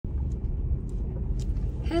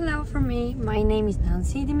Hello from me, my name is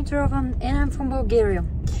Nansi and I'm from Bulgaria.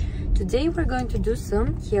 Today we're going to do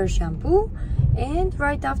some hair shampoo and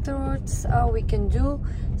right afterwards we can do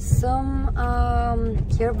some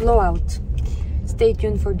hair blowout. Stay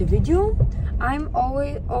tuned for the video. I'm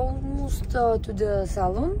almost to the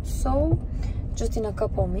salon, so just in a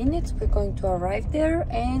couple minutes we're going to arrive there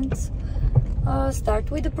and start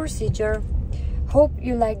with the procedure. Hope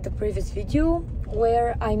you liked the previous video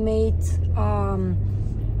where I made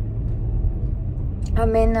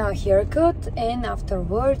a haircut and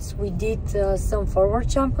afterwards we did some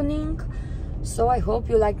forward shampooing. So I hope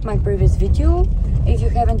you liked my previous video. If you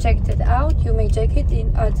haven't checked it out, you may check it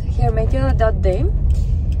at hairmedia.de.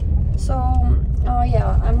 So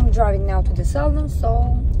yeah, I'm driving now to the salon,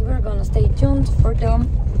 so we're gonna stay tuned for the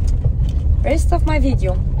rest of my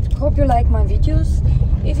video. Hope you like my videos.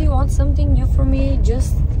 If you want something new from me,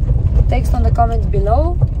 just text on the comments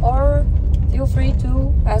below or feel free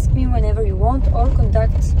to ask me whenever you want or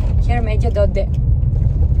contact hairmedia.de.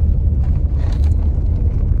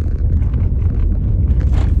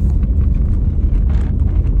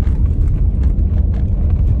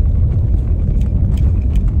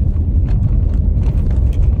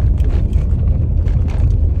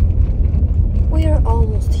 We are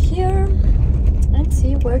almost here. Let's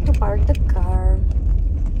see where to park the car.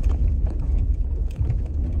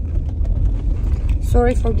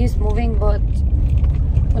 Sorry for this moving, but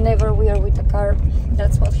whenever we are with a car,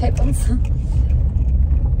 that's what happens.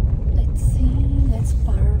 Let's see, let's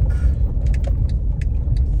park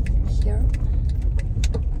here.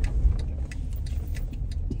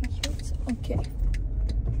 It's okay.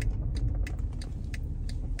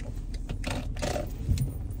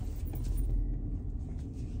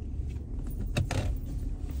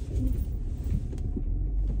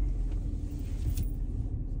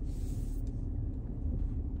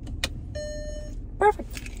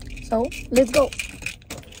 Perfect. So let's go.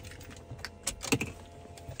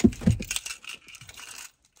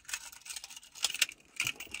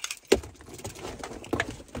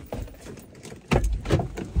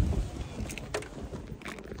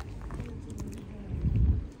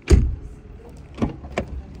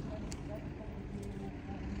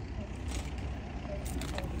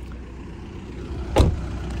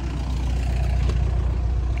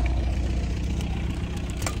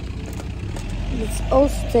 Let's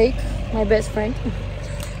also take my best friend.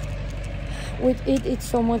 With it, it's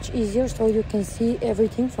so much easier, so you can see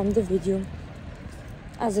everything from the video.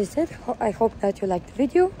 As I said, I hope that you liked the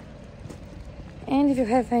video. And if you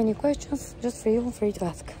have any questions, just feel free to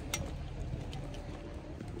ask.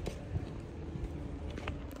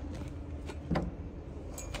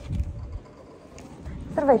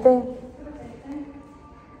 Здравейте!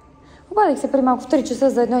 Обадих се преди малко в 3 часа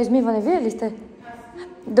за едно измиване. Вие ли сте?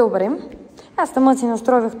 Добре. Аз сама си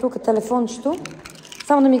настроих тук телефончето.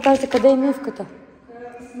 Само да ми кажете къде е мивката.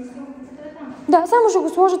 Да, само ще го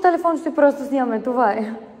сложа телефончето и просто снимаме. Това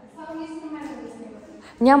е.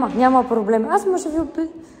 Няма проблем. Аз може ви опит.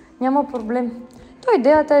 Няма проблем. То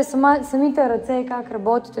идеята е самите ръце, как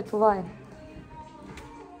работите. Това е.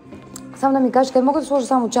 Само да ми кажете къде мога да сложа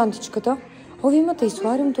само чантичката. О, ви имате и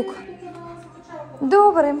сларим тук.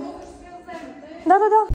 Добре. Да.